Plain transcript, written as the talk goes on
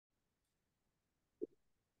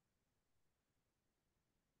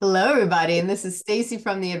Hello, everybody, and this is Stacey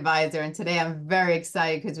from The Advisor. And today I'm very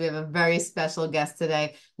excited because we have a very special guest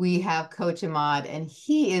today. We have Coach Emad, and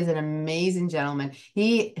he is an amazing gentleman.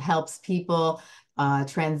 He helps people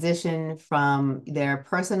transition from their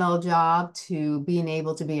personal job to being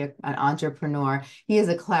able to be an entrepreneur. He is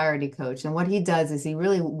a clarity coach, and what he does is he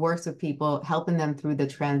really works with people, helping them through the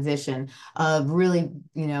transition of really,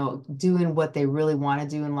 doing what they really want to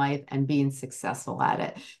do in life and being successful at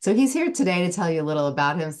it. So he's here today to tell you a little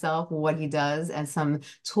about himself, what he does, and some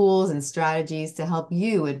tools and strategies to help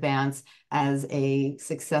you advance as a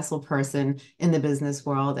successful person in the business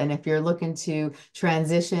world. And if you're looking to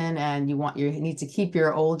transition and you need to keep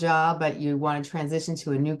your old job, but you want to transition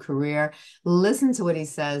to a new career, listen to what he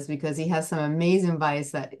says because he has some amazing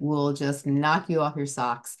advice that will just knock you off your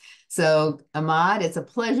socks. So, Emad, it's a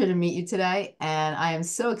pleasure to meet you today, and I am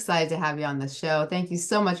so excited to have you on the show. Thank you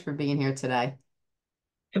so much for being here today.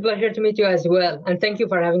 A pleasure to meet you as well. And thank you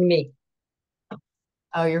for having me.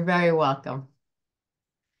 Oh, you're very welcome.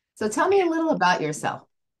 So tell me a little about yourself.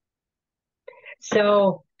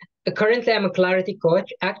 So currently I'm a clarity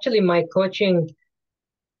coach. Actually, my coaching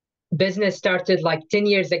business started like 10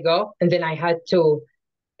 years ago. And then I had to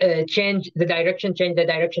change the direction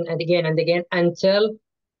and again until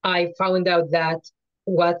I found out that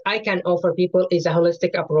what I can offer people is a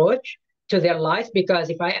holistic approach to their lives.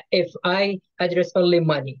 Because if I address only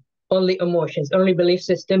money, only emotions, only belief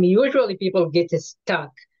system, usually people get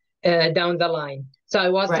stuck down the line. So I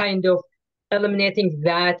was Right. kind of eliminating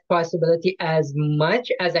that possibility as much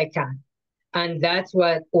as I can. And that's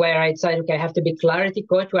where I decided, okay, I have to be clarity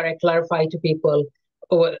coach, where I clarify to people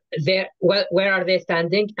where are they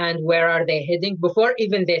standing and where are they heading before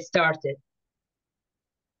even they started.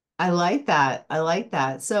 I like that. I like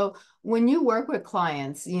that. So when you work with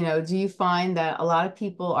clients, do you find that a lot of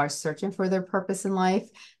people are searching for their purpose in life,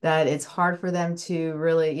 that it's hard for them to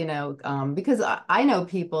really, because I know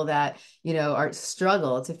people that, are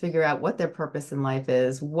struggle to figure out what their purpose in life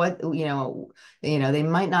is, they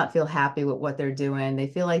might not feel happy with what they're doing. They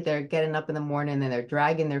feel like they're getting up in the morning and they're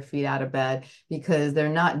dragging their feet out of bed because they're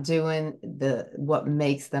not doing what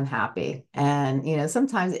makes them happy. And,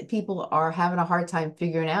 sometimes people are having a hard time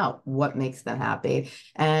figuring out what makes them happy.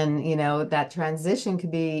 And, that transition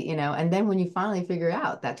could be, and then when you finally figure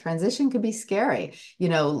out that transition could be scary,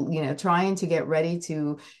 trying to get ready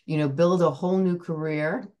to, build a whole new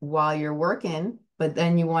career while you're working, but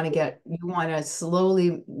then you want to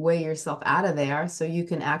slowly weigh yourself out of there so you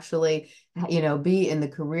can actually, be in the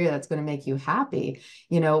career that's going to make you happy.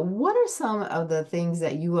 What are some of the things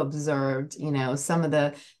that you observed, some of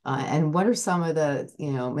the, and what are some of the,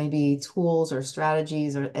 maybe tools or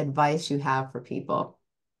strategies or advice you have for people?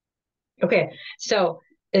 Okay, so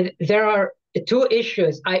there are two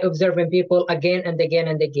issues I observe in people again and again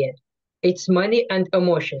and again. It's money and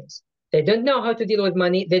emotions. They don't know how to deal with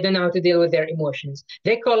money. They don't know how to deal with their emotions.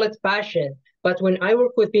 They call it passion. But when I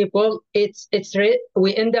work with people,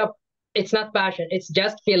 we end up, it's not passion. It's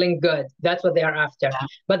just feeling good. That's what they are after.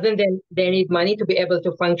 But then they need money to be able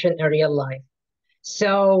to function in real life.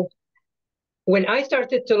 So when I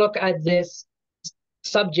started to look at this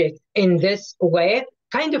subject in this way,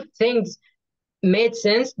 kind of things made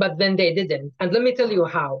sense, but then they didn't. And let me tell you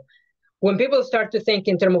how. When people start to think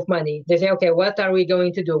in terms of money, they say, okay, what are we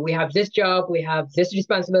going to do? We have this job, we have this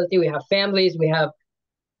responsibility, we have families,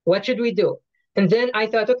 what should we do? And then I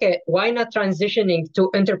thought, okay, why not transitioning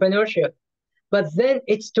to entrepreneurship? But then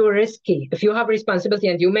it's too risky. If you have responsibility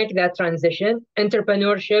and you make that transition,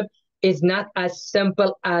 entrepreneurship is not as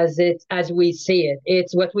simple as we see it.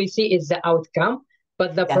 It's what we see is the outcome,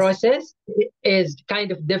 but the Yes. process is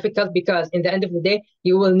kind of difficult because in the end of the day,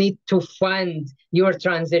 you will need to fund your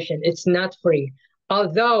transition. It's not free.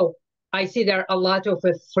 Although I see there are a lot of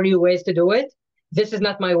free ways to do it, this is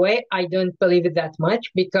not my way. I don't believe it that much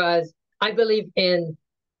because I believe in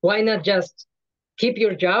why not just keep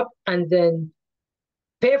your job and then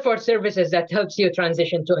pay for services that helps you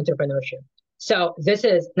transition to entrepreneurship. So this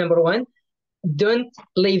is number one. Don't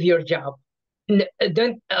leave your job.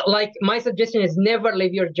 Don't like my suggestion is never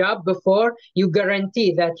leave your job before you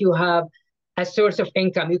guarantee that you have a source of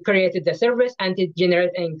income. You created the service and it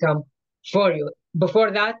generates income for you. Before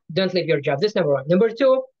that, don't leave your job. This is number one. Number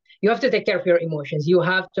two, you have to take care of your emotions. You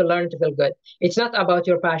have to learn to feel good. It's not about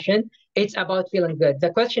your passion. It's about feeling good.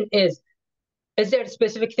 The question is there a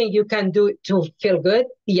specific thing you can do to feel good?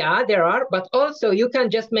 Yeah, there are, but also you can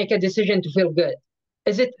just make a decision to feel good.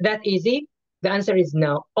 Is it that easy? The answer is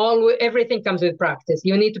no. Everything comes with practice.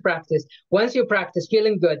 You need to practice. Once you practice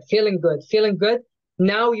feeling good, feeling good, feeling good,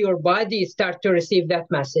 now your body start to receive that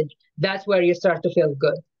message. That's where you start to feel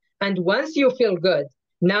good. And once you feel good,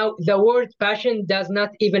 Now the word passion does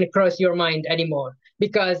not even cross your mind anymore,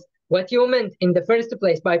 because what you meant in the first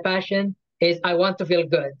place by passion is I want to feel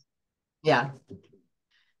good. Yeah.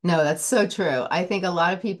 No, that's so true. I think a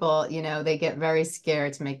lot of people, they get very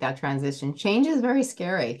scared to make that transition. Change is very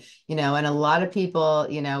scary, and a lot of people,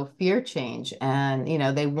 fear change and,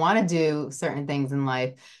 they want to do certain things in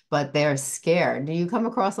life, but they're scared. Do you come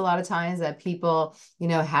across a lot of times that people,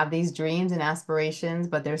 have these dreams and aspirations,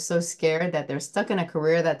 but they're so scared that they're stuck in a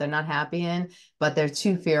career that they're not happy in, but they're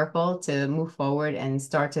too fearful to move forward and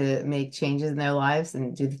start to make changes in their lives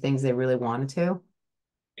and do the things they really wanted to?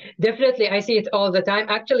 Definitely, I see it all the time.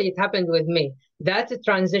 Actually, it happened with me. That's a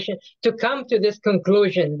transition to come to this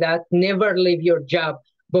conclusion that never leave your job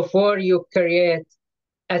before you create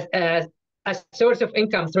a source of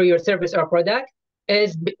income through your service or product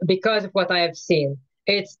is because of what I have seen.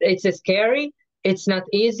 It's scary. It's not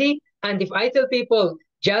easy. And if I tell people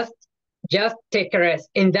just take a rest,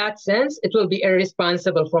 in that sense, it will be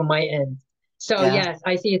irresponsible from my end. So Yeah. yes,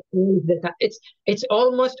 I see it all the time. It's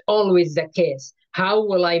almost always the case. How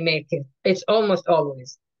will I make it? It's almost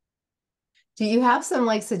always. Do you have some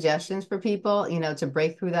like suggestions for people, to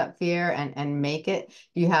break through that fear and make it?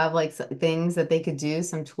 Do you have like things that they could do,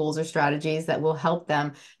 some tools or strategies that will help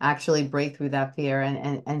them actually break through that fear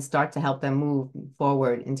and start to help them move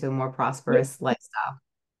forward into a more prosperous lifestyle?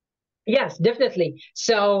 Yes, definitely.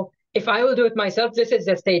 So if I will do it myself, this is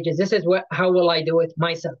the stages. This is how will I do it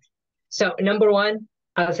myself. So number one,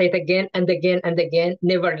 I'll say it again and again and again,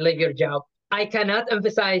 never leave your job. I cannot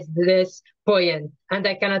emphasize this point, and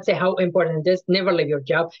I cannot say how important it is. Never leave your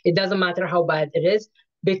job. It doesn't matter how bad it is,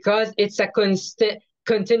 because it's a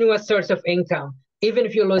continuous source of income. Even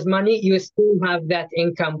if you lose money, you still have that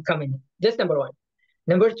income coming. That's number one.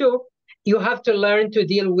 Number two, you have to learn to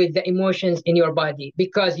deal with the emotions in your body,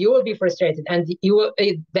 because you will be frustrated and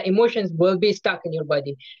the emotions will be stuck in your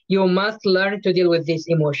body. You must learn to deal with these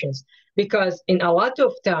emotions, because in a lot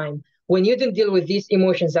of time, when you don't deal with these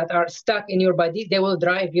emotions that are stuck in your body, they will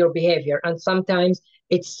drive your behavior. And sometimes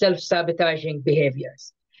it's self-sabotaging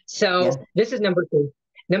behaviors. So Yeah. this is number two.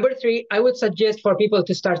 Number three, I would suggest for people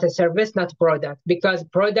to start a service, not product, because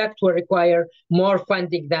product will require more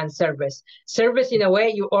funding than service. Service, in a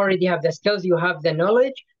way, you already have the skills, you have the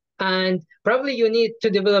knowledge, and probably you need to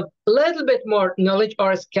develop a little bit more knowledge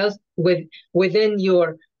or skills within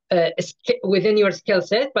your within your skill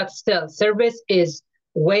set. But still, service is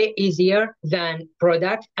way easier than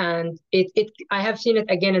product, and it I have seen it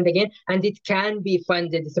again and again, and it can be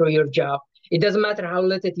funded through your job. It doesn't matter how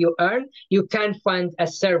little you earn, you can fund a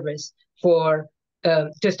service for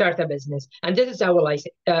to start a business. And this is how I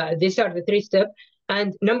say, these are the three steps.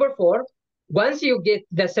 And number four, once you get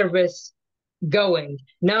the service going,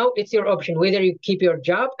 now it's your option whether you keep your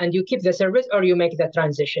job and you keep the service or you make the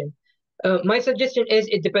transition. My suggestion is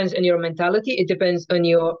it depends on your mentality. It depends on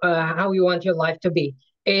your how you want your life to be.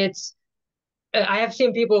 It's I have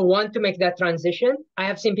seen people want to make that transition. I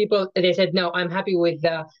have seen people they said, "No, I'm happy with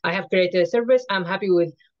the. I have created a service. I'm happy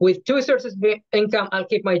with two sources of income. I'll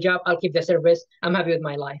keep my job. I'll keep the service. I'm happy with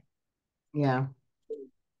my life." Yeah.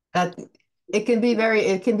 That it can be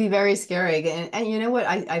very scary. And you know what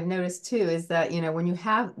I've noticed too is that, when you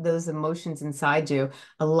have those emotions inside you,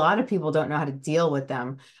 a lot of people don't know how to deal with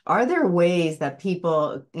them. Are there ways that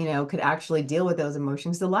people, could actually deal with those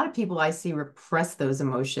emotions? A lot of people I see repress those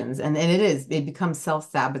emotions and it becomes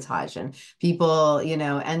self-sabotage. And people,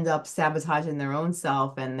 end up sabotaging their own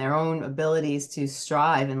self and their own abilities to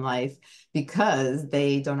strive in life because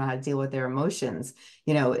they don't know how to deal with their emotions.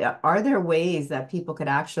 Are there ways that people could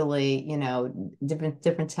actually,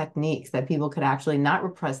 different techniques that people could actually not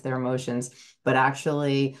repress their emotions, but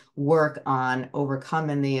actually work on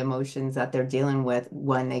overcoming the emotions that they're dealing with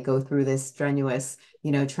when they go through this strenuous,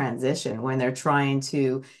 transition, when they're trying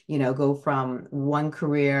to, go from one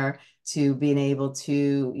career to being able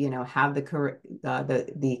to, have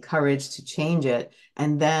the courage to change it,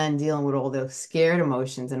 and then dealing with all the scared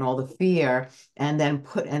emotions and all the fear, and then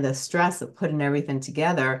put and the stress of putting everything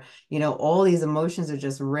together, all these emotions are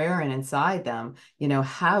just rearing inside them.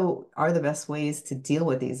 How are the best ways to deal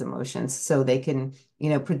with these emotions so they can,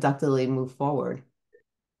 productively move forward?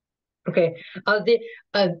 Okay, I'll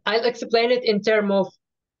explain it in terms of,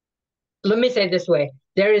 let me say it this way.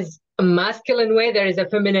 There is a masculine way, there is a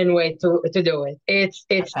feminine way to do it. It's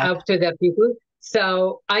Okay. up to the people.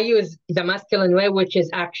 So I use the masculine way, which is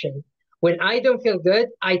action. When I don't feel good,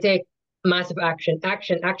 I take massive action,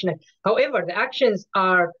 action, action. However, the actions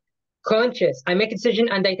are conscious. I make a decision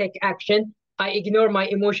and I take action. I ignore my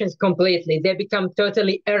emotions completely. They become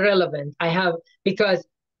totally irrelevant. Because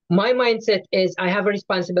my mindset is I have a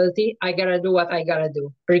responsibility. I gotta do what I gotta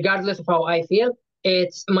do, regardless of how I feel.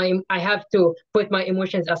 It's my, I have to put my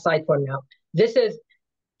emotions aside for now. This is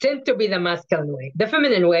tend to be the masculine way. The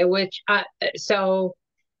feminine way, which so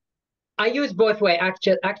I use both way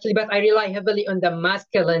actually, but I rely heavily on the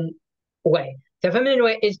masculine way. The feminine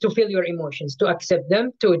way is to feel your emotions, to accept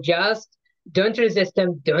them, to just don't resist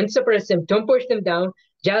them, don't suppress them, don't push them down,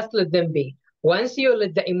 just let them be. Once you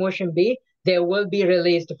let the emotion be, they will be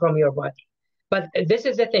released from your body. But this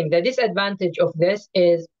is the thing. The disadvantage of this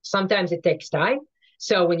is sometimes it takes time.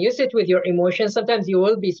 So when you sit with your emotions, sometimes you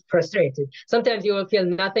will be frustrated. Sometimes you will feel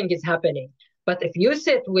nothing is happening. But if you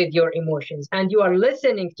sit with your emotions and you are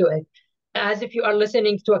listening to it as if you are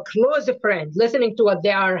listening to a close friend, listening to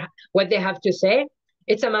what they have to say,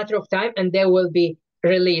 it's a matter of time, and they will be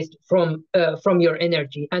released from your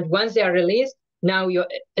energy. And once they are released, now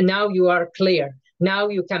you are clear. Now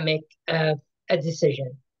you can make a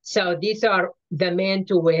decision. So these are the main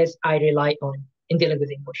two ways I rely on in dealing with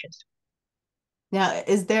emotions. Now,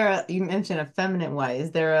 is there you mentioned a feminine way.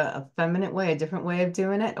 Is there a feminine way, a different way of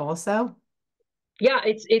doing it also? Yeah,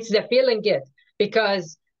 it's the feeling it,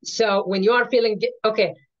 because so when you are feeling it,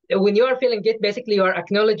 okay, when you are feeling it, basically you are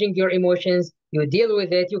acknowledging your emotions, you deal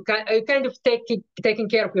with it, you kind of taking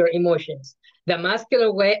care of your emotions. The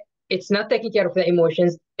masculine way, it's not taking care of the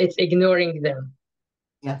emotions, it's ignoring them.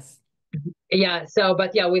 Yes. Yeah, so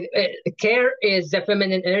but yeah, with care is the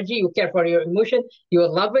feminine energy. You care for your emotion, you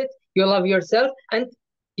love it, you love yourself, and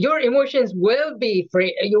your emotions will be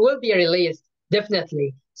free, you will be released,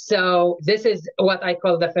 definitely. So this is what I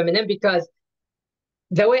call the feminine, because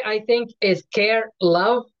the way I think is care,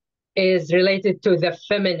 love is related to the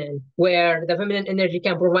feminine, where the feminine energy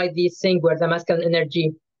can provide these things, where the masculine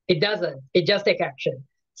energy, it doesn't, it just take action. Right.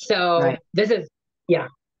 So this is, yeah.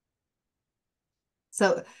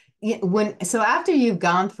 So so after you've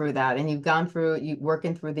gone through that and you've gone through you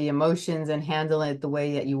working through the emotions and handling it the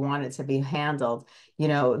way that you want it to be handled,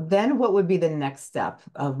 then what would be the next step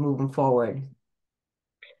of moving forward?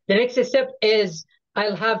 The next step is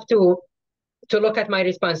I'll have to look at my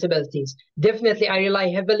responsibilities. Definitely, I rely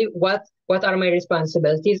heavily what are my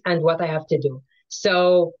responsibilities and what I have to do.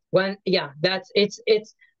 So when yeah, that's it's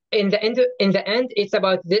in the end it's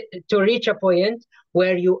about to reach a point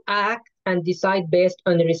where you act and decide based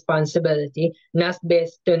on responsibility, not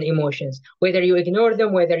based on emotions. Whether you ignore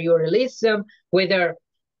them, whether you release them, whether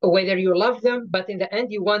you love them, but in the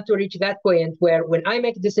end you want to reach that point where when I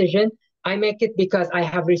make a decision, I make it because I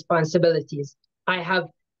have responsibilities. I have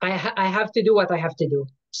I have to do what I have to do.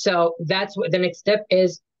 So that's what the next step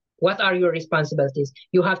is. What are your responsibilities?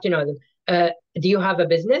 You have to know them. Do you have a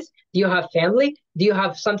business? Do you have family? Do you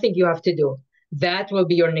have something you have to do? That will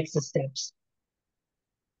be your next steps.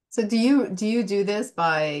 So do you do this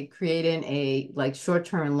by creating a like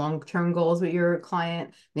short-term and long-term goals with your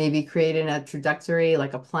client, maybe creating a trajectory,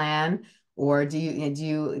 like a plan, or do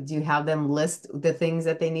you have them list the things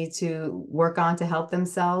that they need to work on to help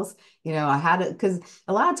themselves? I had it because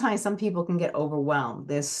a lot of times some people can get overwhelmed.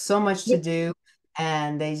 There's so much to do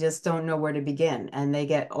and they just don't know where to begin and they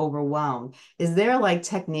get overwhelmed. Is there like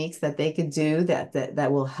techniques that they could do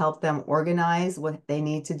that will help them organize what they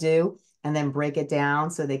need to do? And then break it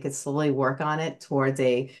down so they could slowly work on it towards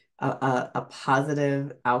a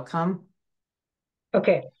positive outcome.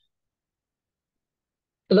 Okay,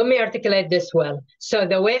 let me articulate this well. So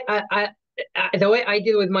the way I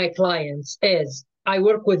deal with my clients is I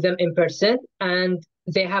work with them in person, and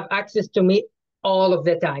they have access to me all of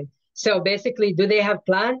the time. So basically, do they have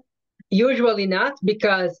plan? Usually not,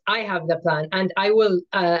 because I have the plan, and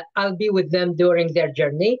I'll be with them during their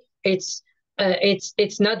journey. It's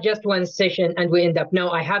not just one session and we end up.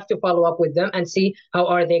 No, I have to follow up with them and see how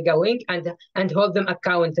are they going, and hold them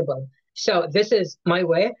accountable. So this is my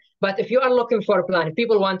way. But if you are looking for a plan, if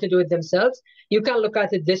people want to do it themselves, you can look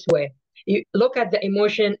at it this way. You look at the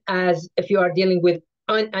emotion as if you are dealing with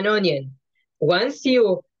an onion. Once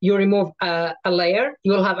you remove a layer,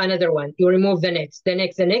 you will have another one. You remove the next.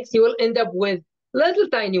 You will end up with little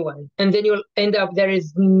tiny one, and then you'll end up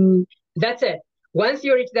that's it. Once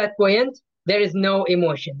you reach that point, there is no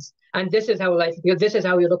emotions, and this is how life. This is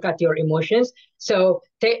how you look at your emotions. So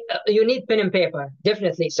you need pen and paper,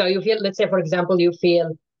 definitely. So you feel, let's say, for example, you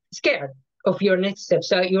feel scared of your next step.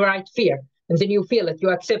 So you write fear, and then you feel it, you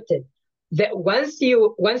accept it. That once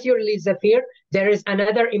you release the fear, there is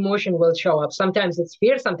another emotion will show up. Sometimes it's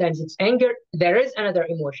fear, sometimes it's anger. There is another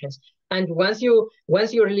emotions, and once you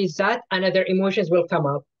release that, another emotions will come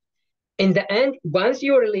up. In the end, once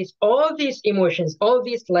you release all these emotions, all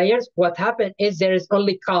these layers, what happens is there is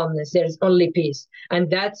only calmness, there is only peace,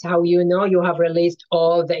 and that's how you know you have released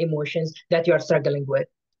all the emotions that you are struggling with.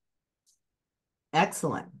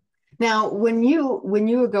 Excellent. Now, when you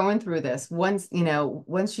were going through this, once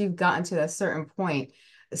you've gotten to a certain point,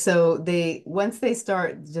 so they once they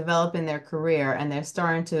start developing their career and they're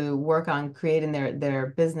starting to work on creating their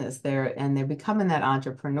business there and they're becoming that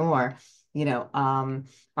entrepreneur, you know,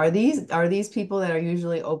 are these people that are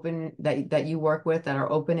usually open that you work with that are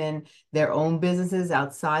opening their own businesses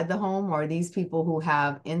outside the home, or are these people who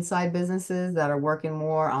have inside businesses that are working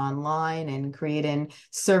more online and creating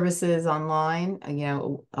services online?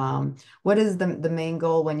 What is the main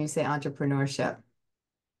goal when you say entrepreneurship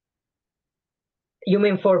You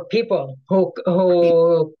mean for people who for people who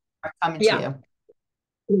who are coming to yeah.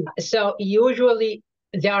 you? So usually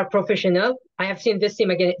they are professional. I have seen this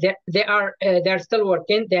team again. They're still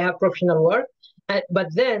working. They have professional work, but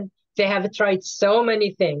then they have tried so many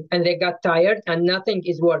things and they got tired and nothing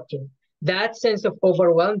is working. That sense of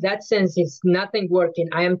overwhelm, that sense is nothing working.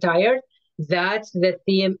 I am tired. That's the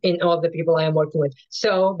theme in all the people I am working with.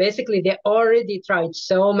 So basically, they already tried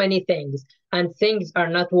so many things and things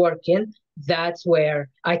are not working. That's where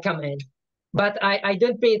I come in. But I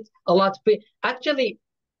don't meet a lot of people. Actually,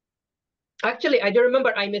 I don't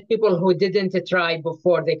remember I met people who didn't try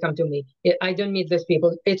before they come to me. I don't meet those people.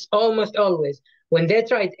 It's almost always when they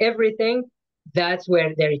tried everything, that's where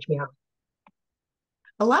they reach me out.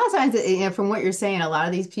 A lot of times, from what you're saying, a lot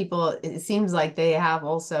of these people, it seems like they have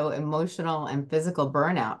also emotional and physical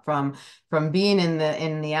burnout from being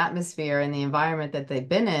in the atmosphere and the environment that they've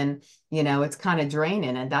been in. It's kind of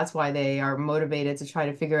draining, and that's why they are motivated to try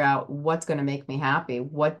to figure out what's going to make me happy.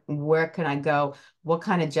 Where can I go? What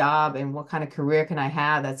kind of job and what kind of career can I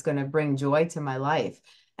have that's going to bring joy to my life?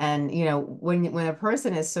 And when a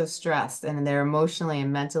person is so stressed and they're emotionally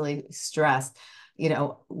and mentally stressed,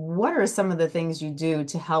 what are some of the things you do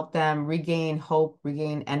to help them regain hope,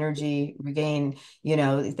 regain energy, regain,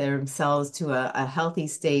 themselves to a healthy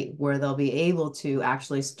state where they'll be able to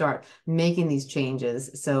actually start making these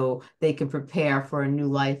changes so they can prepare for a new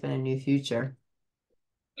life and a new future?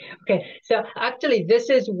 Okay, so actually,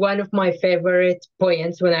 this is one of my favorite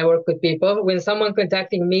points when I work with people. When someone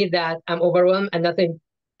contacting me that I'm overwhelmed and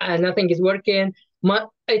nothing is working,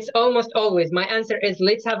 it's almost always my answer is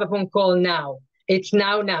let's have a phone call now. It's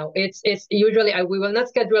now. It's usually we will not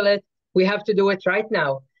schedule it. We have to do it right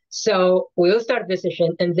now. So we'll start the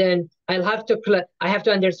session, and then I have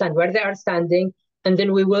to understand where they are standing, and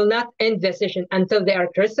then we will not end the session until they are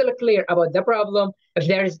crystal clear about the problem. If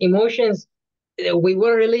there is emotions we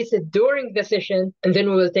will release it during the session and then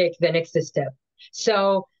we will take the next step.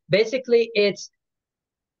 So basically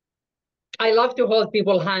I love to hold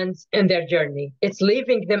people's hands in their journey. It's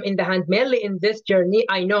leaving them in the hand mainly in this journey.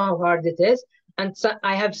 I know how hard it is. And so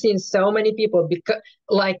I have seen so many people because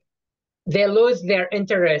like they lose their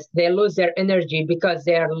interest, they lose their energy because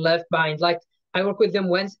they are left behind. Like I worked with them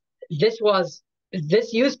once. This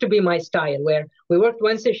used to be my style where we worked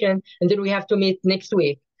one session and then we have to meet next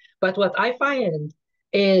week. But what I find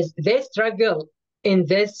is they struggle in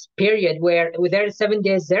this period where there is 7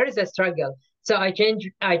 days, there is a struggle. So I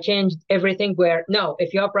changed everything where no,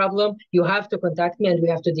 if you have a problem, you have to contact me and we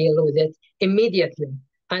have to deal with it immediately.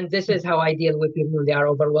 And this is how I deal with people when they are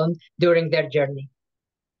overwhelmed during their journey.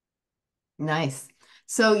 Nice.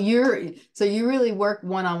 So you really work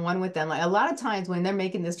one-on-one with them. Like a lot of times when they're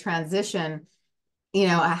making this transition,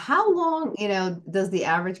 how long, does the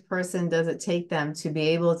average person does it take them to be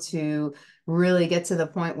able to really get to the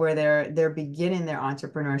point where they're beginning their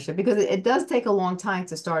entrepreneurship? Because it does take a long time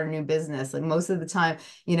to start a new business. Like most of the time,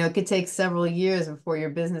 it could take several years before your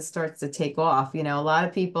business starts to take off. A lot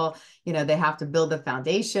of people, they have to build a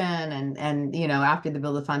foundation and after they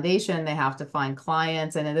build a foundation, they have to find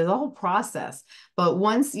clients and there's a whole process. But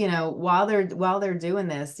once, while they're doing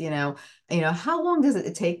this, how long does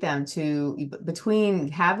it take them to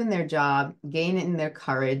between having their job, gaining their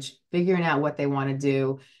courage, figuring out what they want to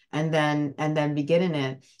do, and then beginning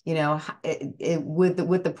it,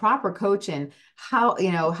 with the proper coaching,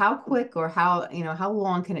 how quick or how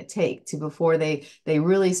long can it take to before they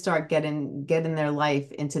really start getting their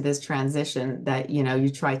life into this transition that you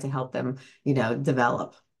try to help them,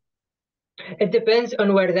 develop? It depends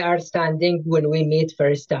on where they are standing when we meet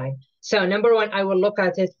first time. So number one, I will look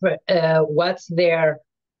at it for what's their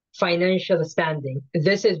financial standing.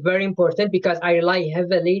 This is very important because I rely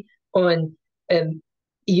heavily on um,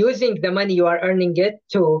 using the money you are earning it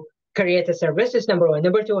to create a service is number one.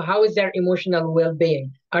 Number two, how is their emotional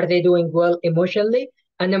well-being? Are they doing well emotionally?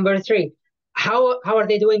 And number three, how are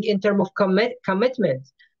they doing in terms of commitment?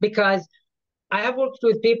 Because I have worked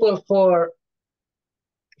with people for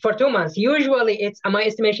 2 months. Usually, it's my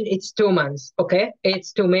estimation. It's 2 months. Okay,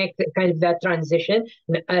 it's to make kind of that transition.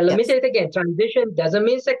 Let me say Yes. it again. Transition doesn't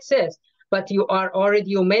mean success. but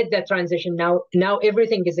you made that transition. Now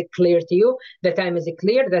everything is clear to you. The time is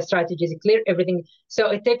clear, the strategy is clear, everything. So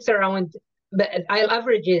it takes around, I'll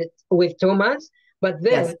average it with 2 months, but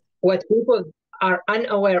Yes. then what people are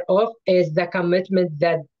unaware of is the commitment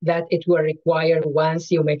that it will require once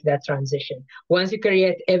you make that transition. Once you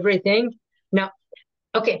create everything. Now,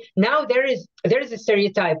 okay, now there is a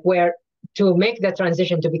stereotype where to make the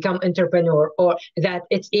transition to become entrepreneur, or that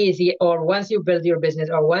it's easy, or once you build your business,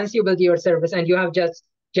 or once you build your service, and you have just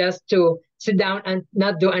to sit down and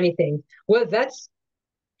not do anything. Well, that's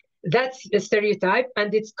a stereotype,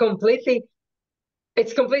 and it's completely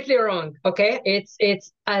wrong. Okay, it's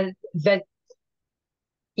that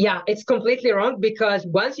yeah, it's completely wrong, because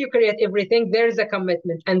once you create everything, there's a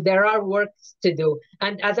commitment and there are works to do.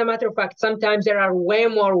 And as a matter of fact, sometimes there are way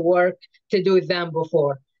more work to do than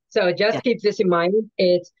before. So just keep this in mind.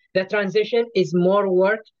 It's the transition is more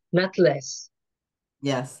work, not less.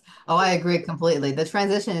 Yes. Oh, I agree completely. The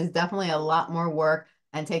transition is definitely a lot more work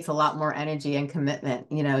and takes a lot more energy and commitment.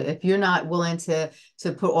 You know, if you're not willing to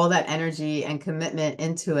put all that energy and commitment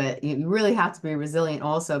into it, you really have to be resilient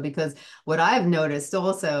also, because what I've noticed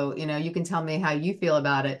also, you know, you can tell me how you feel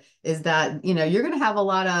about it, is that, you know, you're going to have a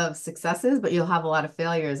lot of successes, but you'll have a lot of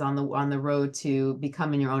failures on the road to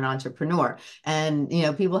becoming your own entrepreneur. And, you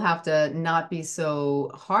know, people have to not be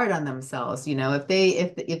so hard on themselves. You know, if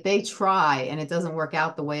they try and it doesn't work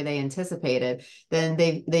out the way they anticipated, then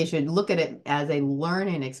they should look at it as a learning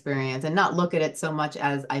experience and not look at it so much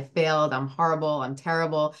as I failed, I'm horrible, I'm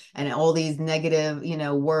terrible, and all these negative, you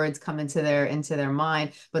know, words come into their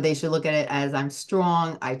mind. But they should look at it as I'm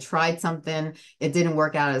strong, I tried something, it didn't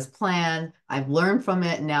work out as planned, I've learned from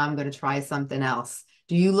it, and now I'm going to try something else.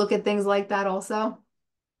 Do you look at things like that also?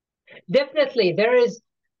 Definitely, there is.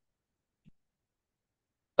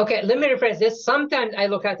 Okay, let me rephrase this. Sometimes I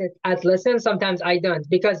look at it as lesson, sometimes I don't,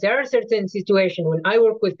 because there are certain situations when I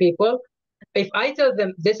work with people. If I tell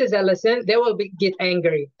them this is a lesson, they will get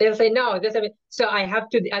angry. They'll say, no, this is. So I have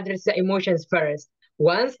to address the emotions first.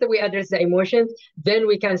 Once we address the emotions, then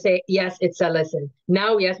we can say, yes, it's a lesson.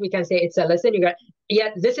 Now, yes, we can say it's a lesson. Yeah,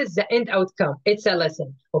 this is the end outcome. It's a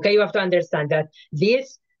lesson. Okay, you have to understand that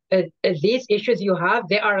these issues you have,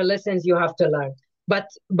 they are lessons you have to learn. But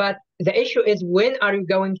the issue is, when are you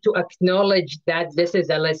going to acknowledge that this is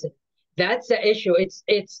a lesson? That's the issue.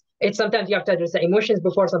 It's sometimes you have to address the emotions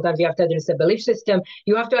before, sometimes you have to address the belief system.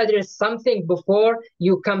 You have to address something before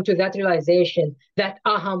you come to that realization, that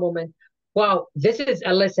aha moment. Wow, this is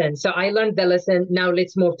a lesson. So I learned the lesson. Now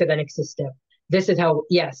let's move to the next step. This is how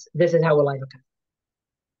will I look at it.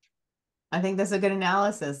 I think that's a good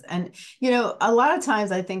analysis. And, you know, a lot of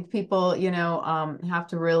times I think people, you know, have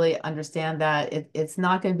to really understand that it's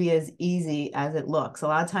not going to be as easy as it looks. A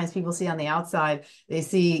lot of times people see on the outside, they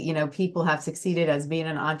see, you know, people have succeeded as being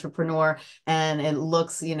an entrepreneur, and it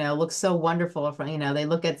looks, you know, looks so wonderful. From, you know, they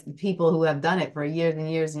look at people who have done it for years and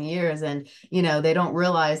years and years, and, you know, they don't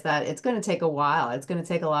realize that it's going to take a while. It's going to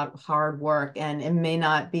take a lot of hard work, and it may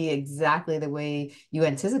not be exactly the way you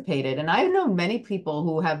anticipated. And I've known many people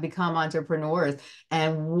who have become entrepreneurs,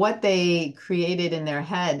 and what they created in their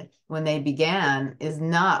head when they began is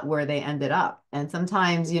not where they ended up. And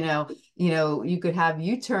sometimes, you could have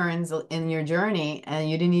U-turns in your journey and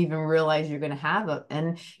you didn't even realize you're going to have it.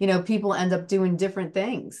 And, you know, people end up doing different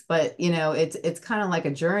things, but, you know, it's kind of like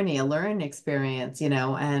a journey, a learning experience, you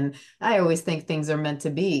know, and I always think things are meant to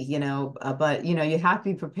be, you know, but, you know, you have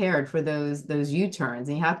to be prepared for those U-turns,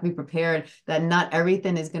 and you have to be prepared that not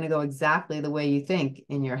everything is going to go exactly the way you think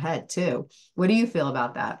in your head too. What do you feel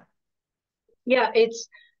about that? Yeah,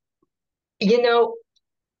 you know,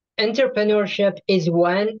 entrepreneurship is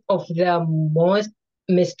one of the most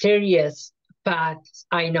mysterious paths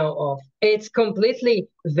I know of. It's completely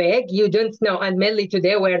vague. You don't know, and mainly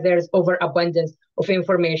today where there's overabundance of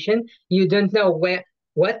information, you don't know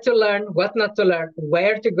what to learn, what not to learn,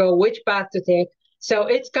 where to go, which path to take. So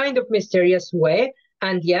it's kind of mysterious way.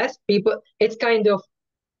 And yes, people, it's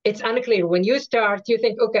unclear. When you start, you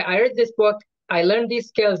think, okay, I read this book, I learned these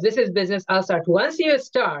skills, this is business, I'll start. Once you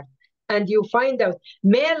start and you find out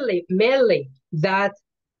mainly that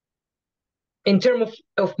in terms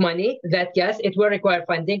of money, that yes, it will require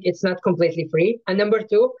funding. It's not completely free. And number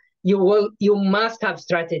two, you must have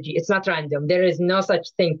strategy. It's not random. There is no such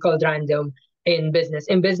thing called random in business.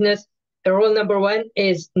 In business, the rule number one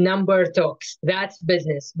is number talks. That's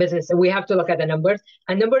business. Business. We have to look at the numbers.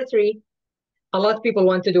 And number three, a lot of people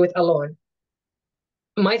want to do it alone.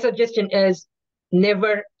 My suggestion is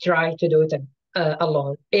never try to do it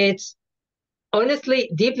alone. It's honestly,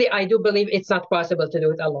 deeply, I do believe it's not possible to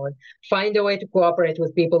do it alone. Find a way to cooperate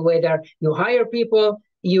with people, whether you hire people,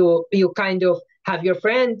 you kind of have your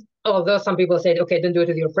friend although some people said, okay, don't do it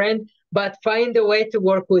with your friend, but find a way to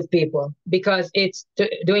work with people, because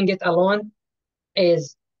doing it alone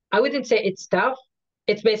is, I wouldn't say it's tough.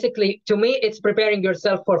 It's basically, to me, it's preparing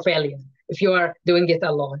yourself for failure if you are doing it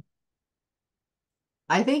alone.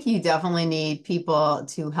 I think you definitely need people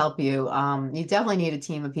to help you. You definitely need a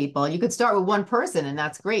team of people. You could start with one person, and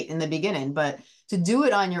that's great in the beginning, but to do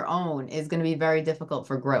it on your own is going to be very difficult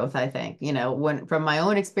for growth, I think. When from my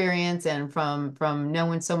own experience and from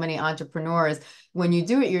knowing so many entrepreneurs, when you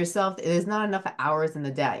do it yourself, there's not enough hours in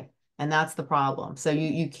the day. And that's the problem. So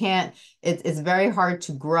you can't, it's very hard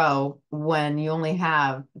to grow when you only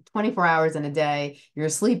have 24 hours in a day. You're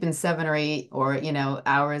sleeping 7 or 8 or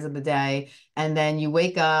hours of the day, and then you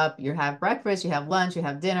wake up, you have breakfast, you have lunch, you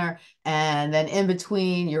have dinner, and then in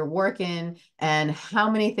between you're working. And how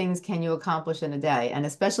many things can you accomplish in a day? And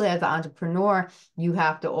especially as an entrepreneur, you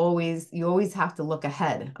always have to look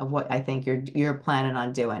ahead of what I think you're planning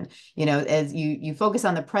on doing. As you focus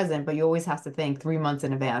on the present, but you always have to think 3 months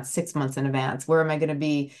in advance, 6 months in advance. Where am I going to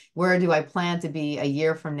be? Where do I plan to be a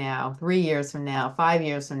year from now, 3 years from now, 5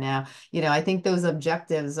 years from now? I think those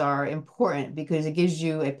objectives are important because it gives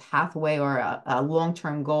you a pathway or a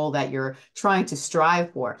long-term goal that you're trying to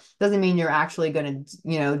strive for. Doesn't mean you're actually going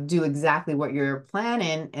to, do exactly what you're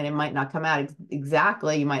planning, and it might not come out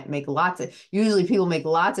exactly. You might make usually people make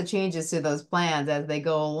lots of changes to those plans as they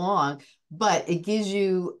go along, but it gives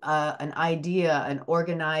you an idea, an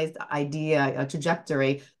organized idea, a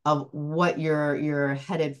trajectory of what you're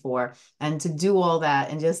headed for. And to do all that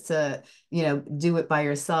and just to do it by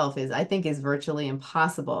yourself I think is virtually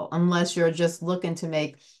impossible unless you're just looking to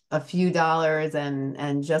make a few dollars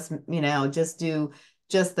and just do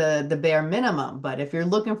just the bare minimum. But if you're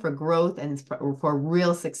looking for growth and for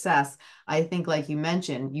real success, I think, like you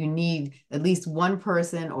mentioned, you need at least one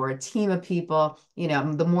person or a team of people.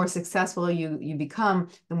 The more successful you become,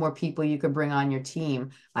 the more people you could bring on your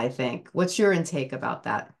team, I think. What's your intake about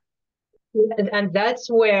that? And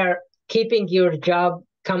that's where keeping your job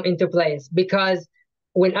come into place, because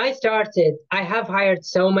when I started, I have hired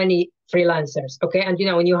so many freelancers. Okay. And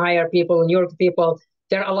when you hire people, when you work with people,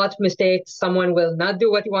 there are a lot of mistakes. Someone will not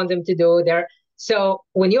do what you want them to do there. So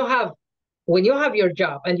when you have your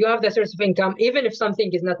job and you have the source of income, even if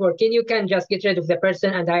something is not working, you can just get rid of the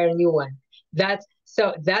person and hire a new one. That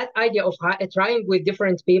idea of trying with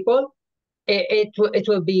different people, it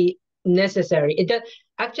will be necessary.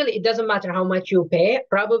 It doesn't matter how much you pay.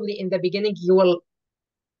 Probably in the beginning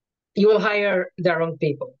you will hire the wrong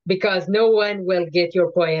people, because no one will get your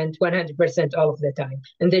point 100% all of the time,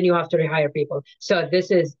 and then you have to rehire people. So this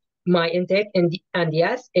is my intake, and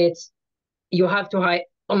yes, it's you have to hire.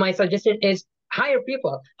 My suggestion is hire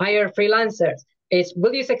people, hire freelancers.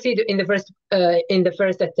 Will you succeed in the first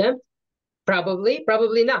attempt? Probably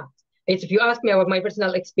not. If you ask me about my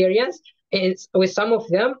personal experience, it's with some of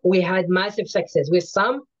them we had massive success. With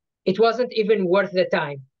some, it wasn't even worth the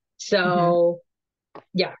time. Mhm. So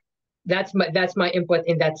yeah, that's my input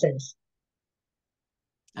in that sense.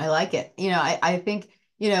 I like it. I think,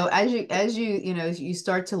 you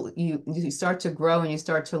start to grow and you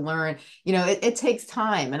start to learn, it takes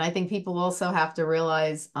time. And I think people also have to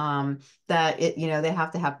realize that they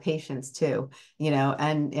have to have patience too,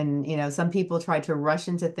 and some people try to rush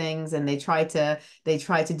into things and they try to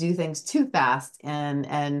do things too fast.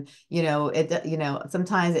 And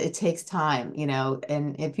sometimes it takes time,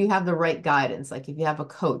 and if you have the right guidance, like if you have a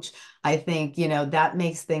coach, I think, that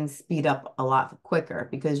makes things speed up a lot quicker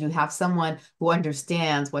because you have someone who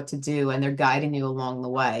understands what to do and they're guiding you along the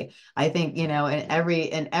way. I think, in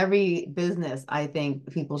every business, I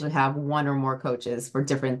think people should have one or more coaches for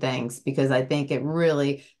different things because I think it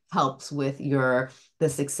really helps with the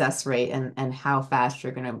success rate and how fast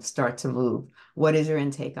you're going to start to move. What is your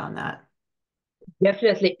intake on that?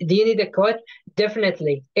 Definitely. Do you need a coach?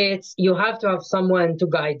 Definitely. You have to have someone to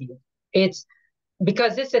guide you. It's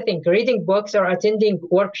because this is the thing. Reading books or attending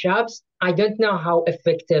workshops, I don't know how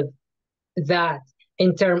effective that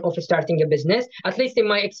in terms of starting a business. At least in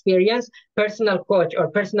my experience, personal coach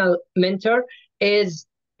or personal mentor is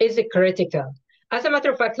critical. As a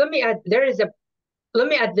matter of fact, let me help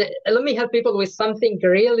people with something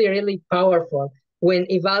really, really powerful when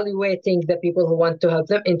evaluating the people who want to help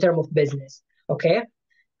them in terms of business. Okay.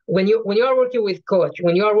 When you are working with coach,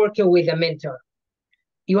 when you are working with a mentor,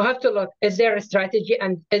 you have to look, is there a strategy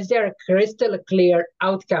and is there a crystal clear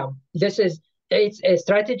outcome? It's a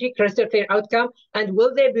strategy, crystal clear outcome, and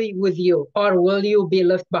will they be with you or will you be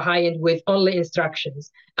left behind with only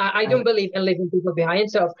instructions? I don't Right. believe in leaving people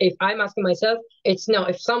behind. So if I'm asking myself, it's no.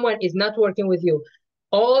 If someone is not working with you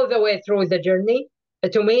all the way through the journey,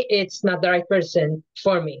 to me, it's not the right person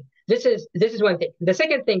for me. This is one thing. The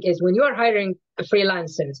second thing is when you are hiring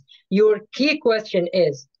freelancers, your key question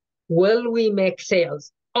is, will we make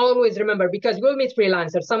sales? Always remember, because you'll meet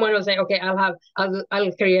freelancers. Someone will say, okay,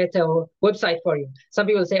 I'll create a website for you. Some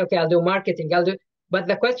people say, okay, I'll do marketing. But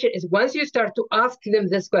the question is, once you start to ask them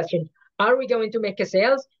this question, are we going to make a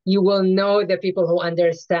sales? You will know the people who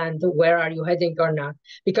understand where are you heading or not.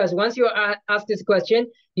 Because once you ask this question,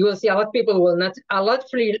 you will see a lot of people will not, a lot of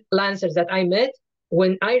freelancers that I met,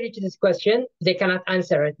 when I reach this question, they cannot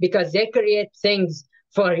answer it because they create things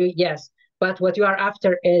for you, yes. But what you are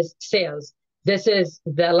after is sales. This is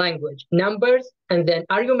the language, numbers, and then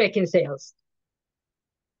are you making sales?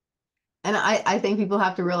 And I think people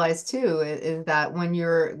have to realize too is that when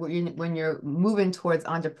you're moving towards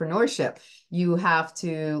entrepreneurship, you have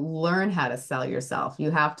to learn how to sell yourself.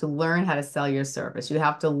 You have to learn how to sell your service. You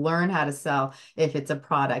have to learn how to sell if it's a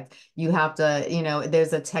product. You have to,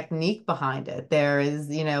 there's a technique behind it. There is,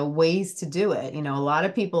 ways to do it. A lot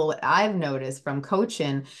of people I've noticed from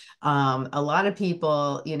coaching, a lot of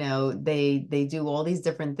people, they do all these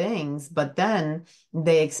different things, but then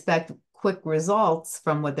they expect quick results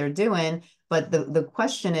from what they're doing. But the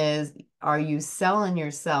question is, are you selling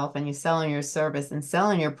yourself and you selling your service and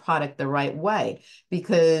selling your product the right way?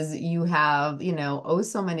 Because you have,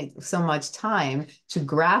 so much time to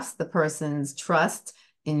grasp the person's trust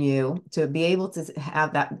in you, to be able to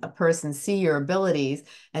have that a person see your abilities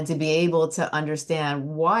and to be able to understand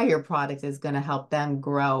why your product is going to help them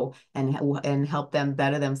grow and help them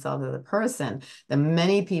better themselves as a person. The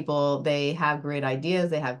many people, they have great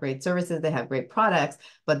ideas, they have great services, they have great products,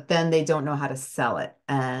 but then they don't know how to sell it.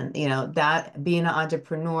 And that being an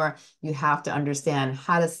entrepreneur, you have to understand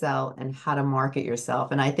how to sell and how to market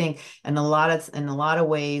yourself. And I think in a lot of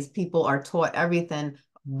ways, people are taught everything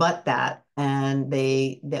but that, and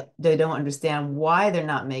they don't understand why they're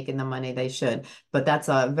not making the money they should. But that's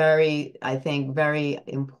a very, I think, very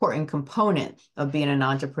important component of being an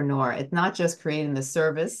entrepreneur. It's not just creating the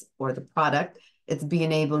service or the product, it's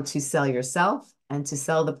being able to sell yourself and to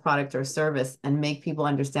sell the product or service and make people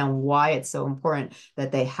understand why it's so important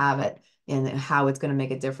that they have it and how it's going to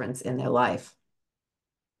make a difference in their life.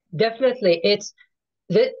 Definitely.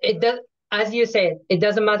 It does, as you said, it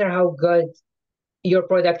doesn't matter how good your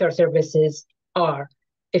product or services are.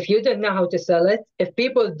 If you don't know how to sell it, if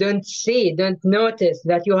people don't notice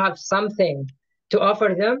that you have something to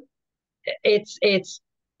offer them, it's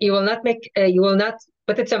you will not,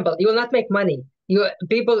 put it simple, you will not make money.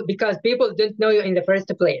 Because people don't know you in the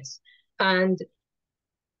first place. And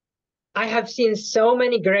I have seen so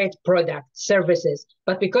many great product services,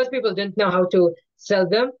 but because people don't know how to sell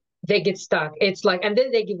them, they get stuck. It's like, and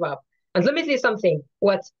then they give up. And let me say something.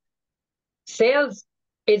 What sales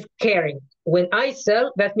is caring. When I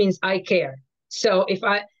sell, that means I care. So if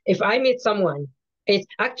I meet someone, it's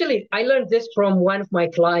actually, I learned this from one of my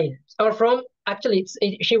clients, or from, actually,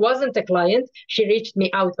 she wasn't a client. She reached me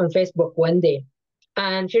out on Facebook one day,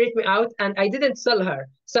 and she reached me out, and I didn't sell her.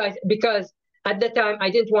 Because at the time I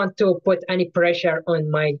didn't want to put any pressure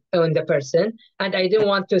on the person, and I didn't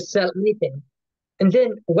want to sell anything. And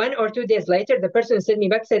then 1 or 2 days later, the person sent me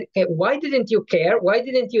back, said, "Okay, why didn't you care? Why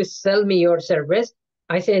didn't you sell me your service?"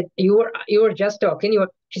 I said, "You were just talking."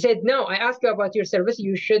 She said, "No, I asked you about your service.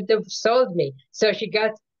 You should have sold me." So she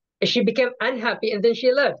became unhappy, and then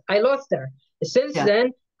she left. I lost her. Since Yeah.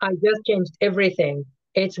 then, I just changed everything.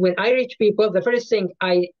 It's when I reach people, the first thing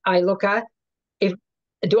I look at, if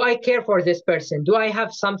do I care for this person? Do I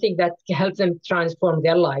have something that can help them transform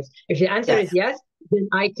their lives? If the answer is Yes. yes, then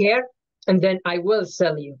I care, and then I will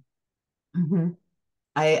sell you. Mhm.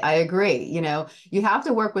 I agree. You have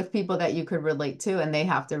to work with people that you could relate to, and they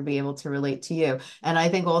have to be able to relate to you. And I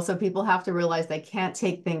think also people have to realize they can't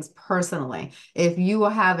take things personally. If you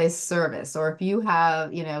have a service or if you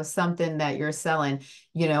have, something that you're selling,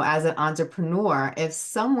 as an entrepreneur, if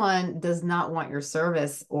someone does not want your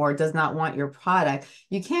service or does not want your product,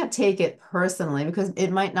 you can't take it personally because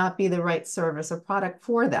it might not be the right service or product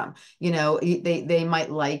for them. They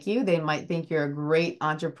might like you, they might think you're a great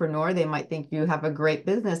entrepreneur, they might think you have a great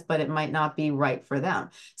business, but it might not be right for them.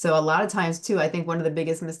 So a lot of times too, I think one of the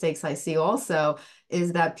biggest mistakes I see also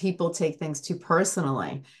is that people take things too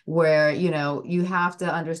personally, where you have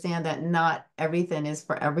to understand that not everything is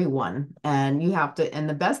for everyone, and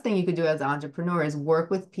the best thing you could do as an entrepreneur is work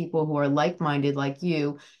with people who are like-minded like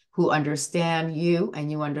you, who understand you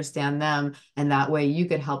and you understand them, and that way you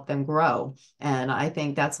could help them grow. And I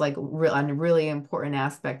think that's like a really important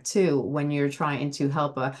aspect too when you're trying to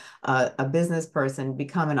help a business person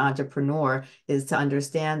become an entrepreneur, is to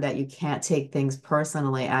understand that you can't take things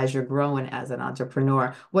personally as you're growing as an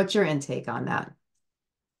entrepreneur. What's your intake on that?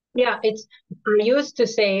 Yeah, I used to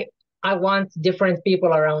say I want different people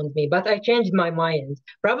around me, but I changed my mind.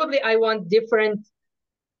 Probably I want different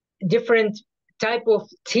type of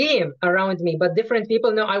team around me, but different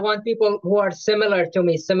people. No, I want people who are similar to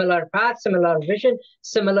me, similar path, similar vision,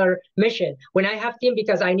 similar mission. When I have team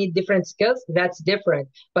because I need different skills, that's different.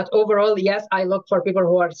 But overall, yes, I look for people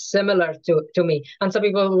who are similar to me. And some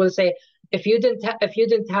people will say, if you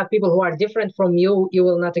didn't have people who are different from you, you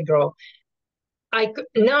will not grow.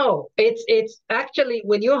 No, it's actually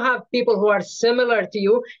when you have people who are similar to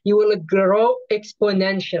you, you will grow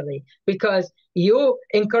exponentially because you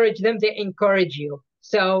encourage them, they encourage you.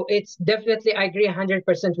 So it's definitely, I agree 100%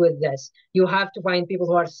 with this. You have to find people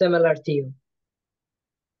who are similar to you.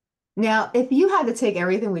 Now, if you had to take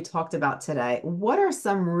everything we talked about today, what are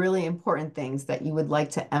some really important things that you would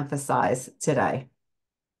like to emphasize today?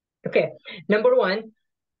 Okay, number one,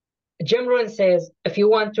 Jim Rohn says if you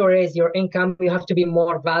want to raise your income, you have to be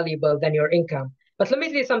more valuable than your income. But let me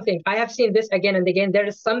tell you something. I have seen this again and again. There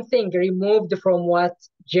is something removed from what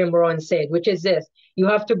Jim Rohn said, which is this: you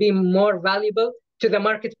have to be more valuable to the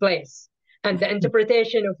marketplace. And the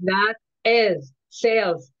interpretation of that is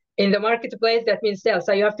sales. In the marketplace, that means sales.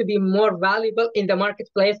 So you have to be more valuable in the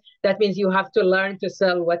marketplace. That means you have to learn to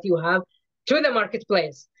sell what you have to the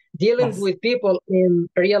marketplace. Dealing Yes. with people in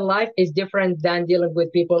real life is different than dealing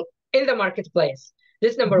with people in the marketplace.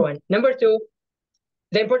 This is number one. Number two,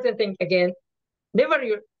 the important thing again, never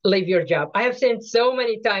leave your job. I have said so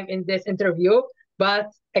many times in this interview,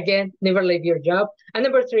 but again, never leave your job. And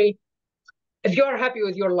number three, if you are happy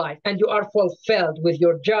with your life and you are fulfilled with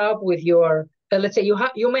your job, with your let's say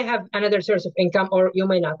you may have another source of income or you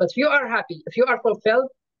may not, but if you are happy, if you are fulfilled,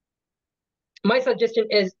 my suggestion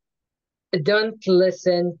is don't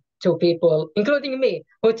listen to people, including me,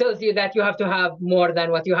 who tells you that you have to have more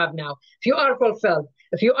than what you have now. If you are fulfilled,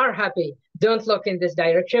 if you are happy, don't look in this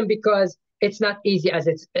direction because it's not easy as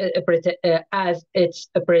it's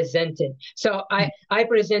presented. So I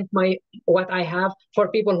present my what I have for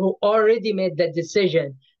people who already made the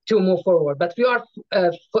decision to move forward. But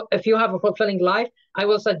if you have a fulfilling life, I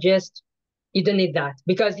will suggest you don't need that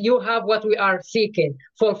because you have what we are seeking,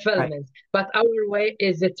 Right. fulfillment. But our way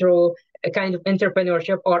is through a kind of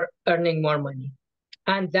entrepreneurship or earning more money.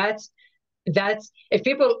 And that's if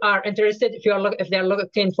people are interested, if they're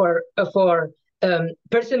looking for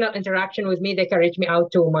personal interaction with me, they can reach me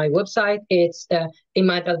out to my website. It's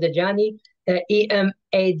Emad Aldajani,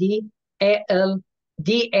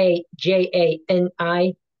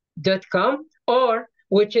 EMADALDAJANI.com, or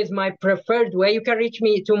which is my preferred way. You can reach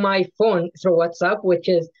me to my phone through WhatsApp, which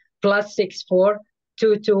is +64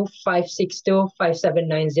 22 562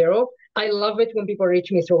 5790. I love it when people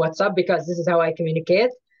reach me through WhatsApp because this is how I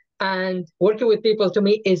communicate. And working with people to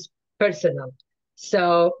me is personal.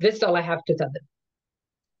 So this is all I have to tell them.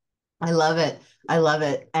 I love it. I love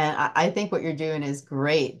it. And I think what you're doing is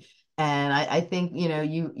great. And I think,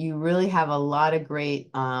 you really have a lot of great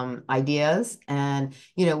ideas. And,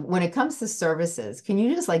 when it comes to services, can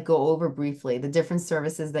you just like go over briefly the different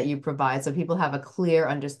services that you provide so people have a clear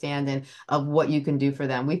understanding of what you can do for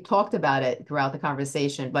them? We've talked about it throughout the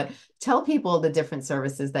conversation, but tell people the different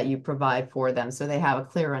services that you provide for them so they have a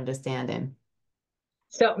clear understanding.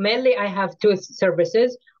 So mainly I have two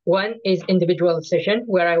services. One is individual session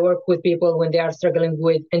where I work with people when they are struggling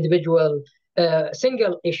with individual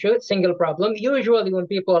single issue, single problem. Usually when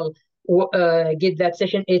people get that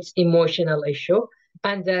session, it's emotional issue.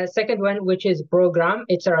 And the second one, which is program,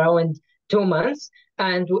 it's around 2 months.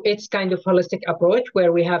 And it's kind of holistic approach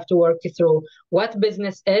where we have to work through what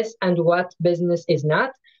business is and what business is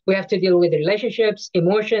not. We have to deal with relationships,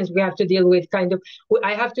 emotions. We have to deal with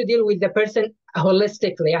I have to deal with the person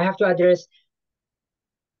holistically. I have to address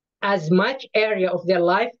as much area of their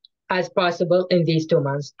life as possible in these 2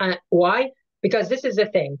 months. Why? Because this is the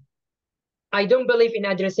thing. I don't believe in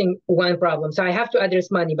addressing one problem. So I have to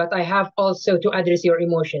address money, but I have also to address your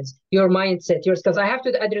emotions, your mindset, your skills. I have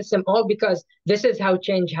to address them all because this is how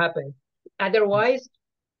change happens. Otherwise,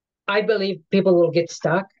 I believe people will get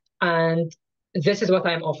stuck. And this is what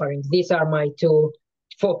I'm offering. These are my two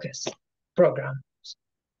focus programs.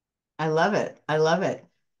 I love it. I love it.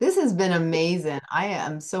 This has been amazing. I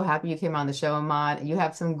am so happy you came on the show, Ahmad. You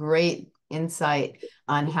have some great insight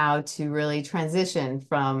on how to really transition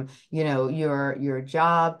from, your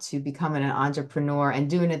job to becoming an entrepreneur and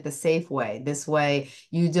doing it the safe way. This way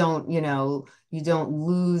you don't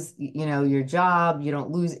lose, your job, you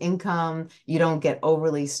don't lose income, you don't get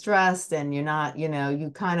overly stressed, and you're not,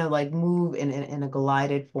 you kind of like move in a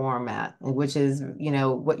glided format, which is,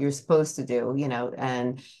 what you're supposed to do,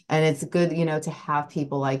 and it's good, to have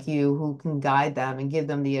people like you who can guide them and give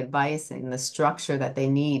them the advice and the structure that they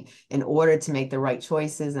need in order to make the right choice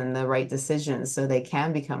choices and the right decisions so they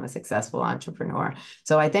can become a successful entrepreneur.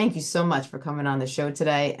 So I thank you so much for coming on the show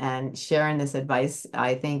today and sharing this advice.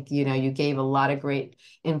 I think, you gave a lot of great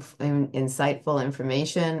insightful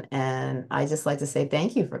information, and I just like to say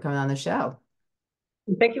thank you for coming on the show.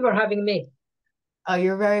 Thank you for having me. Oh,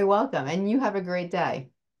 you're very welcome. And you have a great day.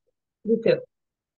 You too.